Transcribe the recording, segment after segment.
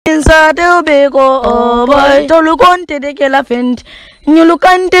sate obeko Oboy tolu konte de ke la fend nyulu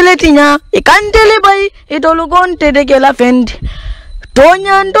kantele tinya ikantele bay itolu konte de ke la fend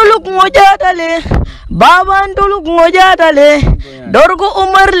tonya ndoluk ngojatale baba ndoluk ngojatale dorgo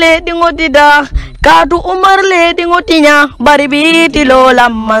umarle dingotida kadu umarle dingotinya barbiti lola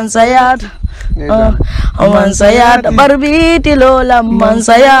mansayat mansayat barbiti lola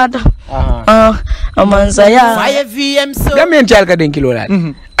mansayat mansayat fire VM so gamen jalka den kilola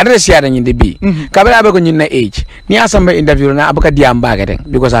adres ya dan yinde bi kabala ba ko nyinna age ni asamba interview na abaka diamba ga den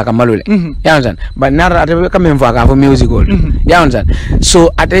because aka malule yawnsan but nar ate kamen fa ka for musical yawnsan so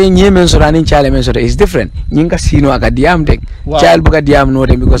ate nyemen so ranin chale men so is different nyinga sino aka diam den child buka diam no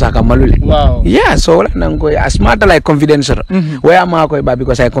den because aka malule yeah so wala nan ko smart like confidential waya ma ko ba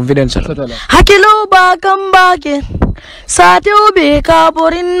because I confidential hakilo ba kambake sate obe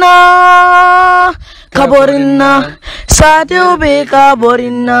kaborina sate obe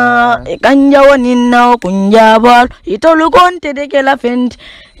kaborina kanja wanina kunjabal itolu konte de ke la fend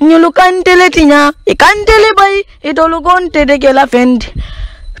nyulu kantele tinya ikantele bay itolu konte de ke la fend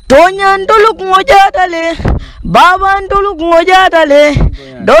tonya ndoluk ngojatale baba ndoluk ngojatale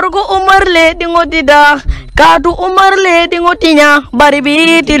dorgo umarle dingotida kadu umarle dingotinya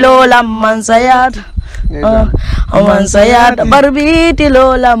barbiti lola mansayat mansayat barbiti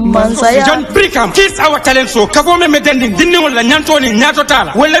lola mansayat John Brigham kiss our talent so kagome medending dinne wala nyantoni nyato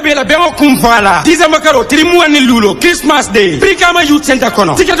tala wala bela bemo kumpala diza makaro trimu ani lulo Christmas day Brigham youth center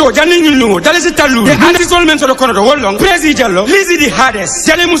kono tiketo janni nyulu dalesi talu the anti-solment so kono do wolong president lo Lizzy the hardest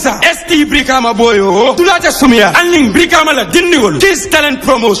Jale Musa ST Brigham boyo tulata sumia anning Brigham la dinne wol kiss talent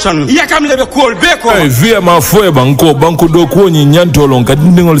promotion yakam lebe call beko via ma foe banko do ko nyi nyantolon ka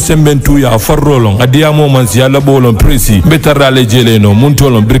dindingol sembentu ya farrolon adiamo man ya labolon presi betarale jeleno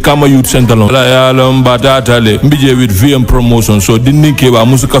muntolon Brikama youth center la ya lom batatale mbije with VM promotion so dinninke ba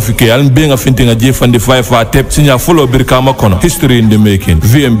musuka fike al benga fintinga jefandi 5 tep sinya follow Brikama kono history in the making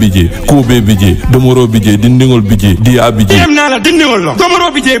VM bije kube bije domoro bije dindingol bije dia bije VM nala dindingol lo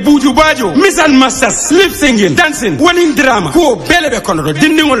domoro bije buju bajo mission masters lip singing dancing winning drama ko belebe kono do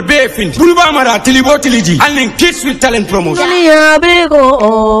dindingol be finti bulba mara tilibo tiliji alin kids with talent promotion ya bego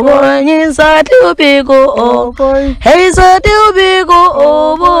Oboy ni sate obeko Oboy hey sate obeko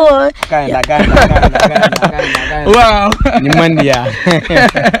Oboy Ganda. Wow. Nimandia.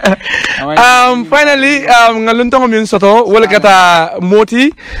 Finally, ngaluntongo min soto wala kata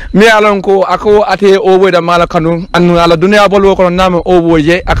moti mi alonko ako ate Oboy da mala kanu anu ala dunia bolo ko name Oboy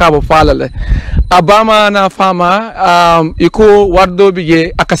je akabo falale abama na fama iko wardo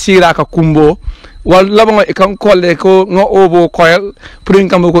bige akasira akakumbo wal labango ikan kolle ko ngo Oboy koyal prin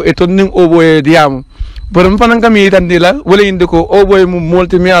kambo etonin Oboy diam borom fanan kami tandila wala indi ko Oboy mu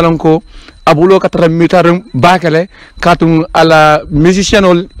molti mi alonko abulo katara mitarum bakale katung ala musician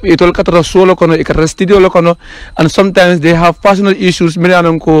ol itol katara solo kono ikatara studio lo kono and sometimes they have personal issues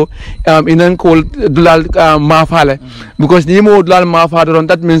miranon ko inan ko dulal mafale because ni mo dulal mafado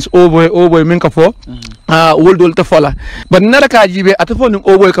that means Oboy min ka fo woldol ta fola but nara ka jibe atafo ni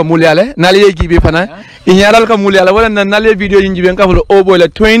Oboy ka mulyale nale jibe fana inyaral ka mulyale wala nale video jibe ka fo Oboy la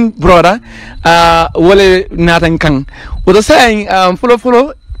twin brother wala natan kan odo say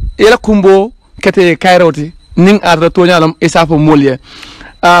fulo ela kumbo kete kairoti ning arda toñalam isafo molye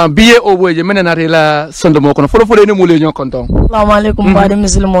biye Oboy je menen atela sondo mo kono folo ni molye ñon konton assalamu alaikum baade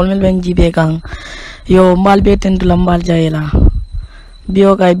muslimol mel ben jibe kan yo mbal be tendula mbal jayela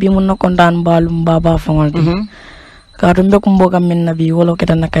biyo kay bi mun na kontan balum baba fangol ka to mbe kumbo kam min nabi wolo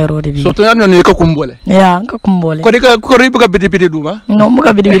keta na kairodi bi so to ñan ni ka kumbole ya ka kumbole ko ribu ka bidi duma no mu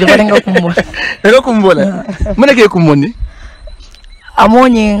ka bidi fa nga kumbole ka kumbole mene ke kumboni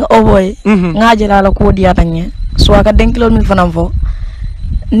amoni Oboy ngajira la ko diata nye so aka denkilo mi fanam fo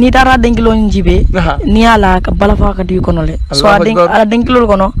ni dara denkilo njibe ni ala ka bala fa ka di kono le so ala denkilo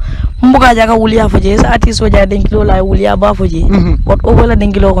kono mbuka jaga wuliya faje sa ati so jaga denkilo la wuliya ba faje ko Oboy la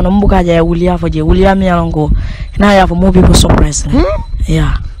denkilo kono mbuka jaga wuliya faje wuliya mi yalango na ya fo mo bi ko surprise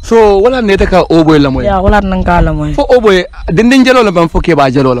ya so wala neta ka Oboy la moy ya wala nan ka la moy fo Oboy dindin jalolam bam fo ke ba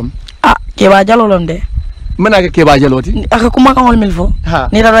jalolam ke ba jalolam de mana ka ke ba jaloti aka kuma kan wal milfo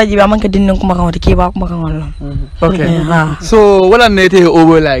ni dara jibe amanka dinnin kuma kan wati ke ba kuma kan wal okay so wala nete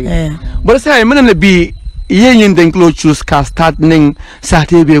Oboy like but say mana ne bi yen den close choose ka start ning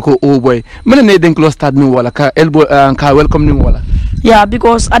sate be ko Oboy mana ne den close start ni wala ka elbow ka welcome ni wala yeah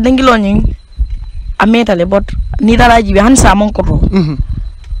because adengilo ning ametale but ni dara jibe han sa mon ko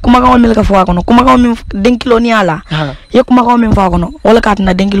kuma kan wal mil ka fo ko no kuma kan min denkilo ni ala ye kuma kan min fa ko no wala ka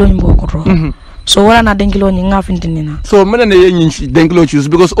tan denkilo ni bo ko so wala na denkilo ni nga fintinina so mena ne yin denkilo choose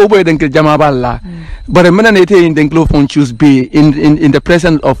because Oboy denkil jama balla but mena ne te yin denkilo phone choose be in the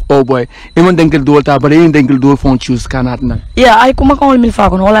presence of Oboy imon denkil dolta but yin denkil dol phone choose kanat na ay kuma ko mil fa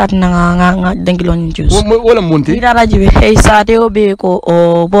ko wala at nga denkilo ni choose wala munti ira raji hey sate obe ko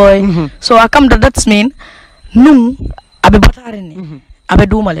Oboy so akam that's mean nung abe batare ni abe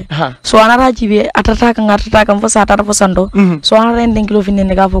dumale so anara jibe atata kan fo sata fo sando so anara denkilo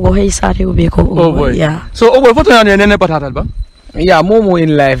finne ga fo ko hey sate obe ko Oboy so Oboy foto ya ne batatal ba yeah, momo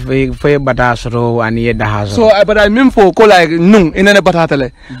in life for batasro and ye dahaso. So but I mean for ko like nung in a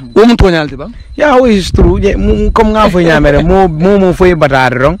batatale. To nyalti ba? Yeah, it is true. Come nga for nyamere mo for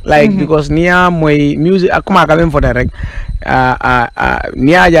batarong like because niya moy music akuma kamen for direct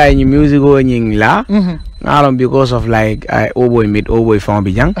niya ja ni music go nyingla ngalom because of like Oboy meet Oboy from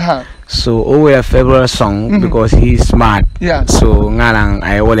Bijang. So Oboy a favorite song because he's smart. Yeah. So ngalang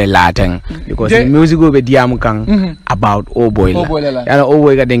I wole lateng because the music go be diam kang about Oboy. Yana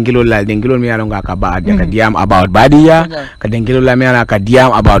Oboy ka dengilo mi along ka ba ka diam about Badia, ka dengilo la mi ala ka diam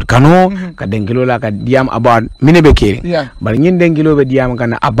about Kano, ka dengilo la ka diam about Minebeke. But nyin dengilo be diam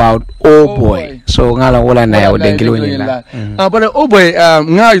kana about Oboy. So ngalang wala na ya dengilo ni la. But Oboy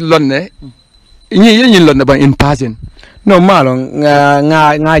nga lonne yin lonne ba in person. No malong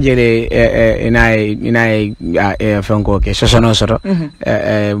nga jere inai fanko ke sosono soro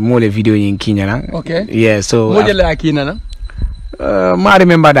mole video yin kinyana. Okay. Yeah, so mo jele akina na ma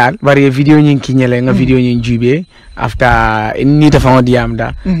remember that bari video yin kinyele nga video yin jube after nita fango diam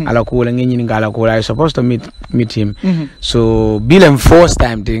da ala ko la ngin ngala ko I supposed to meet him so bilen first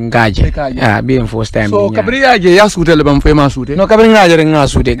time to ngaje bilen first time so kabri yaje ya sute le bam fe ma sute no kabri ngaje re nga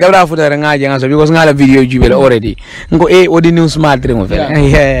sute kabra futa re ngaje nga so because ngala video jube already ngo odi news smart re mo fe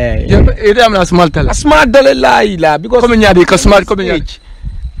ede amna smart dale la ila because comme nyaade ka smart comme nyaade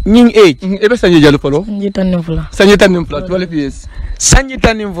nying age ebe sanyi jalu polo sanyi tanim fula 12 years sanyi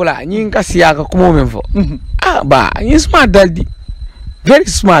tanim fula nying ka siaka kumo memfo ba you smart daldi very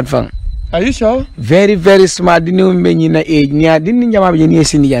smart fan are you sure very smart dinu menyi na age nya dinni jama be ni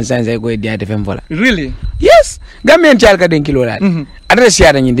sini jan sanse ko diate fem fula really yes gamen tial ka den kilo la adres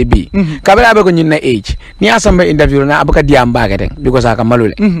ya dan yinde bi kabela be ko nyina age ni asamba interview na abuka diam ba gaten because aka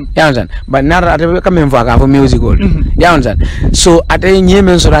malule yawnsan but nara ate ka men fo for musical yawnsan so ate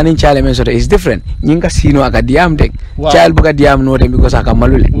nyemen so ranin chale men so is different nyinga sino aka diam tek child buka diam no dem because aka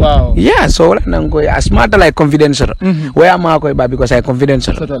malule yeah so wala nang ko smart like confidential where am ko ba because I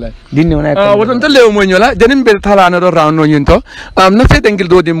confidential dinni wona woton tele mo nyola janim be thala na do round no nyinto na fe dengil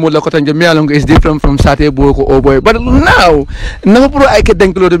do di mo la ko tan je mi along is different from sate bo ko Oboy but now na pro ay ke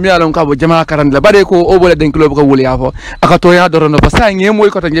denkilo de mi alon ka bo jama karan la bare ko Oboy denkilo ko wuli afo aka TOYAA do no pasa nge moy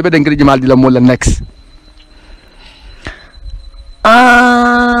ko tan je be denkil jimal di la mo la next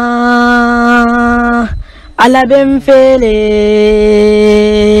ala bem fele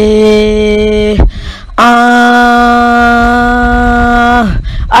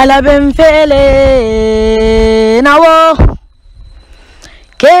ala bem fele nawo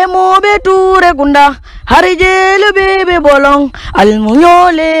kemo be ture gunda harijelu bebe bolong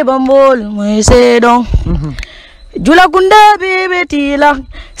almunyole bambol muisedong jula gunda bebe tila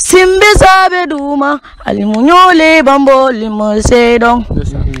simbe sabe duma almunyole bambol muisedong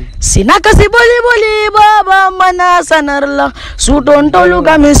sinakasi boli baba mana sanarla suton tolu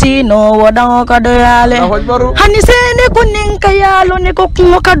gamisi no wadang kadoyale hani sene kuning kayalo ne ko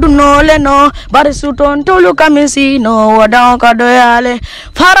kadunole no bari suton tolu gamisi no wadang kadoyale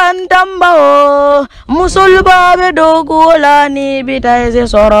farantamba o musul babe dogola ni bitaise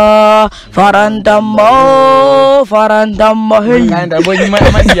soro farantamba kanda boy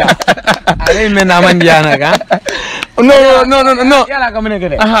mandia ale mena mandia na ka no yala kamene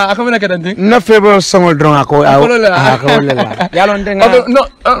kede akamena kadante na favorite song drong ako la yalo ndenga no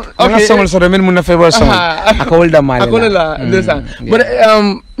okay song so men mun na favorite song ako da male akola ndesan but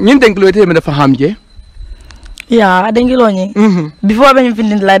nyin denkilo te me dafa hamje ya dengilo ni before ben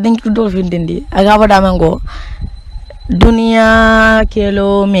findindi la denkilo do findindi aga bada mango dunia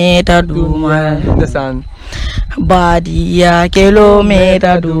kilometer dumal ndesan badia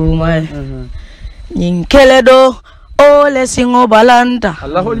kilometer dumal nyin keledo ole singo balanta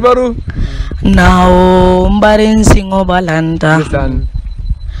Allahu akbaru nao mbarin singo balanta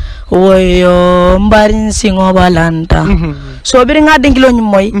woyo mbarin singo balanta so biri nga denkilo ni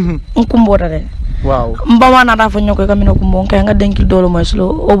moy nkumbota de wow mbama na rafa nyoko kamino kumbo kay nga denkil dolo moy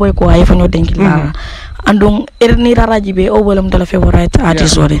slo Oboy ko ay fanyo denkil la andung erni raraji be Oboy lam dala favorite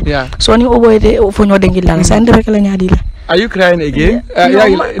artist ore so ni Oboy de fanyo denkil la sa ndere kala nyaadi la Are you crying again?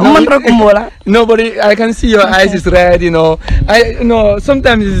 Nobody. I can see your eyes is red.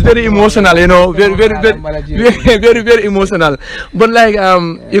 Sometimes it's very emotional. Very emotional. But like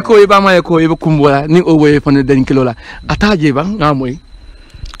yako kumbola ni Oboy fana den kilola. Ataje ba ngamoy.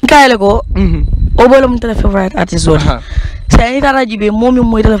 Kaile ko. Oboy lam tele favorite artist odi. Sai tara jibe momi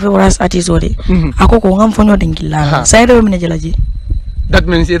moy tele favorite artist odi. Ako ko ngam fonyo den kilala. Sai do mine jelaji. That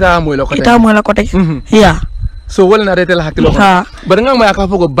means ita moy la kote. Yeah. So wala na rete la hakilo. But nga ma ka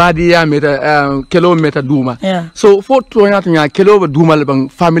fogo badia meta kilometer duma. Yeah. So for toyata nya kilo duma le bang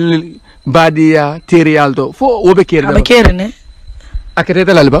family badia terialdo fo wobe kere. Abe kere ne.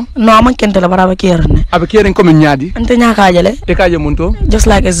 Akete la ba? No man kente la bara abe kere ne. Abe kere comme nyaadi. Ante nya ka jale. E ka je munto. Just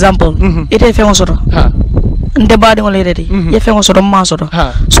like example. Ite fe ngosoto. Ha. Nde badi ngole redi. Ye fe ngosoto ma soto.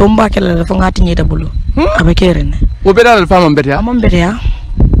 So mbakele la fo ngati nyita bulu. Abe kere ne. Wobe dal fama mbete ya. Amon mbete ya.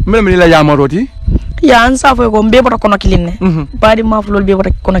 Mele la yamaroti. Ya ansa fo ko mbe bota kono kilinne badi ma fulol be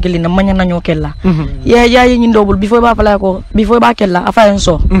bota kono kilinne manya nanyo kella ya nyindobul before ba fala ko before ba kella afa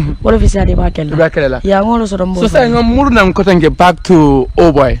enso wala fi sadi ba kella ya ngolo so dombo so say ngam murnam ko tange back to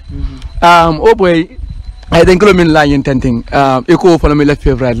Oboy Oboy I think lo min la intenting eko fala mi la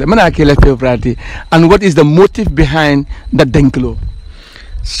favorite mana ke la favorite and what is the motive behind that denklo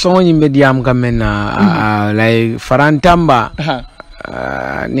so ni mediam kamena like farantamba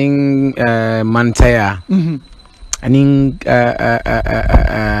ning mantaya ning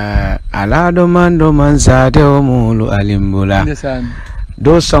alado mando mansate omulu alimbula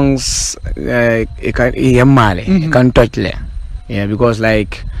those songs yamale can touch le because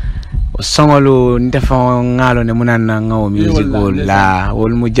like songolu ndefo ngalo ne munana ngawo music la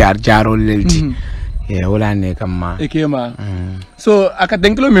wol mu jarol lelti wala ne kamma ekema so aka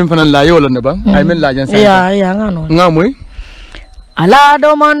denklo min fanan la yola ne ba ay men la jan sa ya ngano ngamoy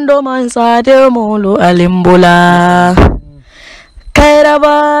alado mando mansate mulu alimbula kaira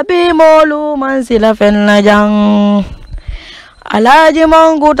babi mulu mansila fenna jang alaji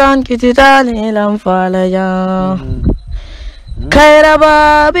mangutan kititani lamfala jang kaira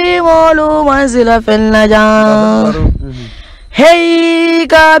babi mulu mansila fenna jang hey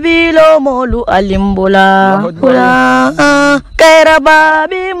kabilo mulu alimbula kaira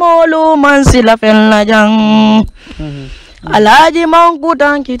babi mulu mansila fenna jang alaji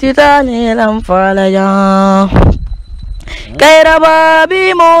mangutan kititani lamfala jang kaira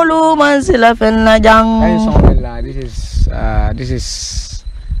babi mulu mansila fenna jang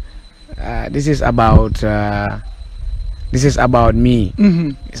this is about me.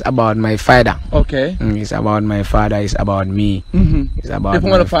 It's about my father. Okay. It's about my father. It's about me. It's about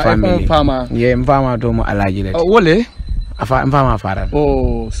my family. Yeah, mfama to mo alaji le. Wole? Mfama father.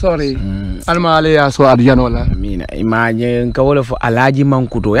 Oh, sorry. Alma ale ya so adjano la. Mina imagine ka wole fo alaji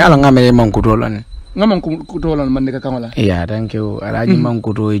mankuto. Yala ngame mankuto lan. Ngaman kuto lan man ka kamala. Yeah, thank you. Alaji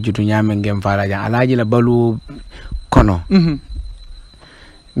mankuto jutu nyame ngem fara jan. Alaji la balu kono.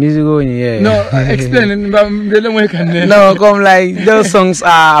 Musical, yeah. No, explain. No, come like those songs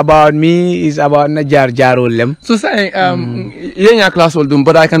are about me. It's about Najar Jarolem. So say, you're in your class oldum,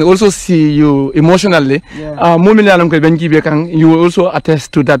 but I can also see you emotionally. You also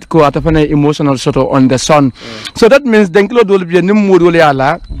attest to that emotional sort of on the song. So that means Denklo will be a new mood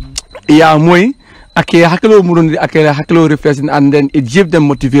ya moi. Ake hakelo murundi ake hakelo refreshing and then it gives them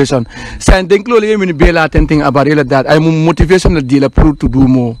motivation. So I think clearly when Bella thinking about it that I'm motivation the dealer prove to do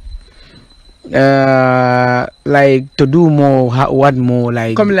more. Like to do more, what more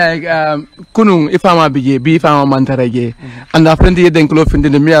like? Come like kunung if I'm a big if I'm a mantarage and a friend then close in the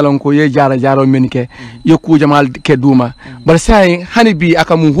mialonko ye jara menike yoku jamal keduma. But saying honeybee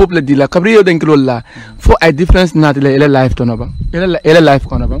akamu hope the dealer cabrio then kilola for a difference not a life to know. Ele life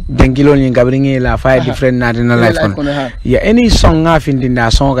kono bang denkilo ni gabringi la five different na life kono yeah any song nga findin da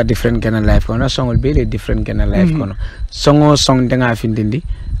song ga different kana life kono song will be different kana life kono song nga findindi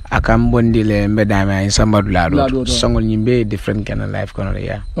akam bondi le mbedama insambadu lado song will be different kana life kono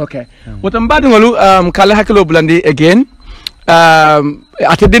yeah okay wotam badu ngolu kala hakilo blandi again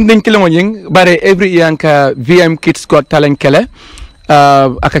atedin denkilo nging bare every year ka VM Kids Got Talent kele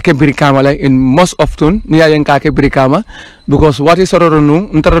akake birikama like in most often niya yang kake birikama because what is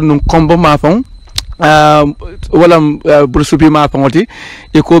ntaronu combo mafong wala bursubi mafongoti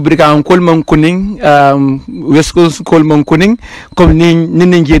iko birikama kolmon kuning west coast kolmon kuning comme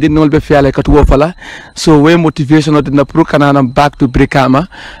ni ngedi nol be fiale kat wo fala so we motivation na pro kanana back to birikama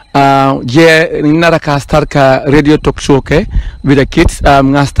Naraka start ka radio talk show with the kids.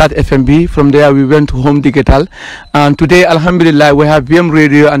 Start FMB. From there we went to Home Digital, and today Alhamdulillah we have VM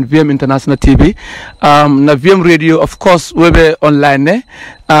Radio and VM International TV. Na VM Radio of course we be online.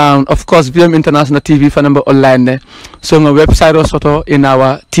 Of course VM International TV for number online. So my website also in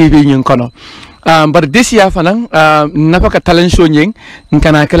our TV kono. But this year fanang napaka talent show nying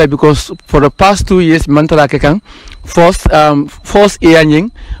nkana kala because for the past 2 years mantala kekang first year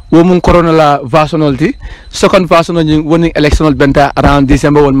nying womun corona la versionality second versional nying woni electional benta around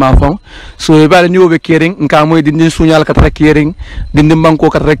December won mafon so e bala ni wobe kering nka moy dindi sunyal ka kering dindi banko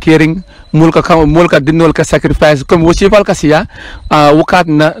ka kering mulka dinnol ka sacrifice comme wo sifal ka siya wukat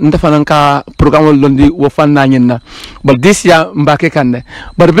na ndafanan ka programme londi wo fanna nyinna but this year mbake kanne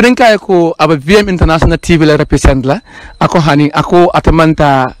but bidin kay ko aba VM International TV la represent la ako hani ako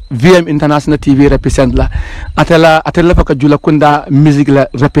atamanta VM International TV represent la atela faka jula kunda music la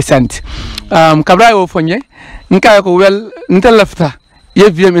represent kabra wo fonye nka ko wel ntelafta ye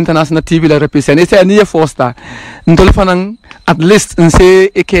VM International TV la represent ese ani ye foster ntol fanan at least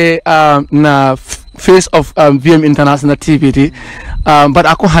nse eke na face of VM International TV but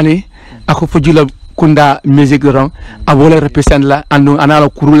ako hani ako fujula kunda music ron abola represent la andu anala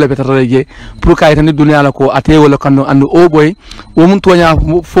kurula betaraje pour kay tan dunya la ko ate wala kanu andu Oboy wo mun tonya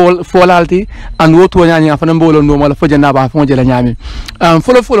folalti and wo tonya nya fa mbolo no mala fojana ba fa jela nyami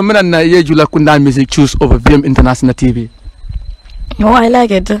follow menan na yejula kunda music choose over VM International TV. Oh, I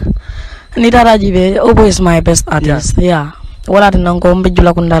like it. Nita Rajibe, Oboy is my best artist. Yeah. Wala tinango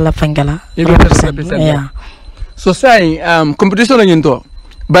mbejula kunda la fangala. Yeah. So say competition nyinto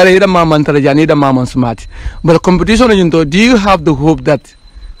but ida maman tarajani ida maman smart but competition nyinto do you have the hope that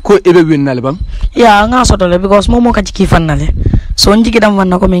ko ebe win nalbam? Yeah, nga sotole because momo ka jiki fanale. So njiki dam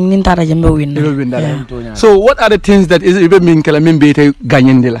wanna ko min nin tara jambe win. Yeah. So what are the things that is ebe min kala min bete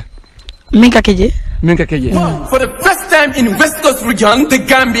ganyendela? Minka keje. For the first time in West Coast region, the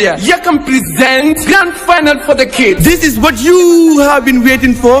Gambia, Yakam presents grand final for the kids. This is what you have been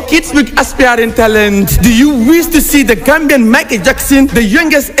waiting for. Kids with aspiring talent. Do you wish to see the Gambian Michael Jackson, the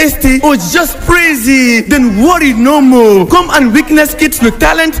youngest ST, or just crazy? Then worry no more. Come and witness Kids with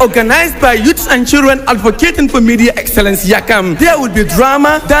Talent organized by youths and children advocating for media excellence Yakam. There will be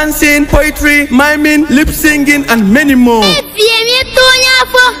drama, dancing, poetry, miming, lip singing, and many more.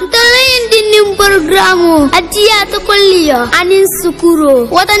 Programu atia to kolliyo anin sukuro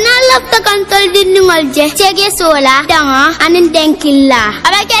wata na lafta kantol dinningol je chege sola danga anin denkilla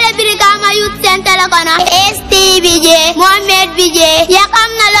abakele birikama youth center la kono STBJ Mohammed BJ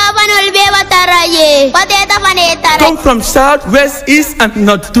yakam na lobanol be wataraye wateta faneta. Come from south, west, east and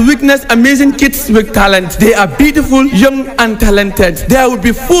north to witness amazing kids with talent. They are beautiful, young and talented. There will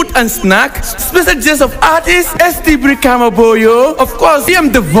be food and snack, special guest of artists ST Brikama Boyo. Of course,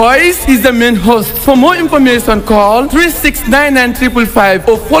 PM The Voice is the main host. For more information, call 369955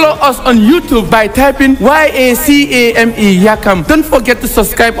 or follow us on YouTube by typing YACAME Yakam. Don't forget to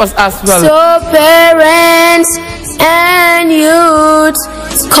subscribe us as well. So parents and youth,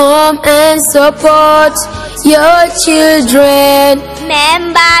 come and support your children.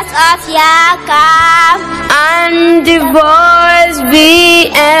 Members of Yakam and The Voice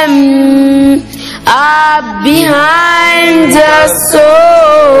VM are behind the soul.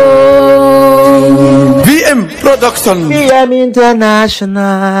 VM Production. VM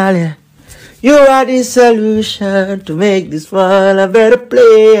International. You are the solution to make this world a better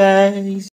place.